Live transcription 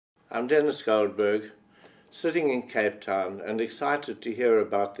I'm Denis Goldberg, sitting in Cape Town and excited to hear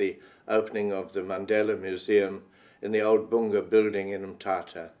about the opening of the Mandela Museum in the old Bunga building in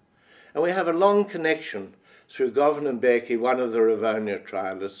Mthatha. And we have a long connection through Governor Mbeki, one of the Rivonia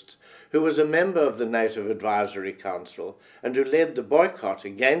trialists, who was a member of the Native Advisory Council and who led the boycott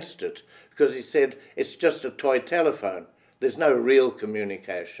against it because he said it's just a toy telephone. There's no real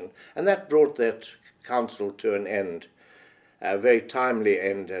communication. And that brought that council to an end. A very timely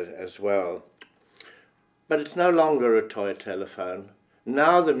end as well. But it's no longer a toy telephone.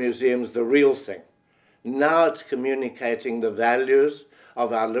 Now the museum's the real thing. Now it's communicating the values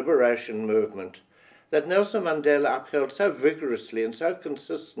of our liberation movement that Nelson Mandela upheld so vigorously and so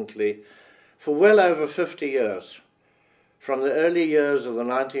consistently for well over 50 years, from the early years of the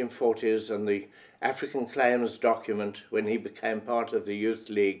 1940s and the African Claims document when he became part of the Youth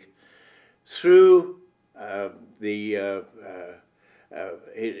League, through the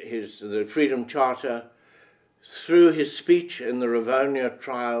Freedom Charter, through his speech in the Rivonia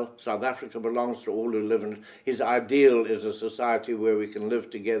trial, South Africa belongs to all who live in it. His ideal is a society where we can live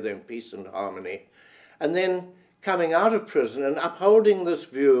together in peace and harmony. And then coming out of prison and upholding this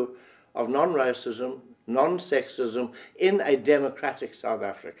view of non-racism, non-sexism in a democratic South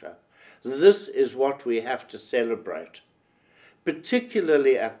Africa. This is what we have to celebrate,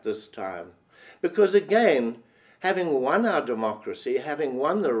 particularly at this time. Because again, having won our democracy, having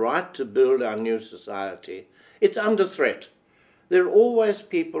won the right to build our new society, it's under threat. There are always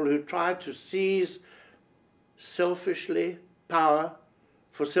people who try to seize selfishly power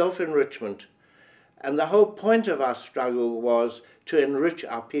for self-enrichment. And the whole point of our struggle was to enrich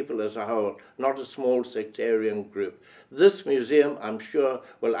our people as a whole, not a small sectarian group. This museum, I'm sure,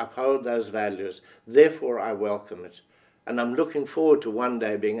 will uphold those values. Therefore, I welcome it. And I'm looking forward to one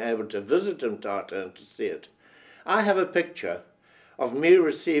day being able to visit Mthatha and to see it. I have a picture of me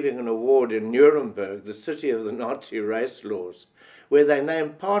receiving an award in Nuremberg, the city of the Nazi race laws, where they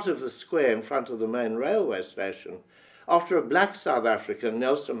named part of the square in front of the main railway station after a black South African,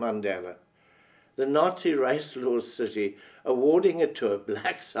 Nelson Mandela. The Nazi race laws city awarding it to a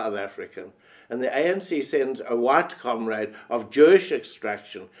black South African, and the ANC sends a white comrade of Jewish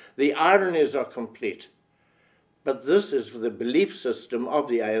extraction. The ironies are complete. But this is the belief system of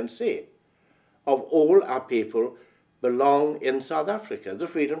the ANC, of all our people belong in South Africa, the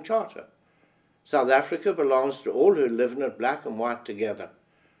Freedom Charter. South Africa belongs to all who live in it, black and white together.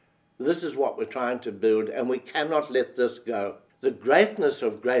 This is what we're trying to build, and we cannot let this go. The greatness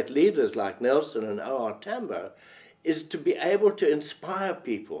of great leaders like Nelson and O.R. Tambo is to be able to inspire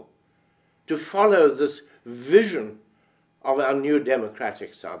people to follow this vision of our new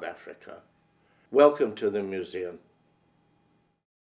democratic South Africa. Welcome to the museum.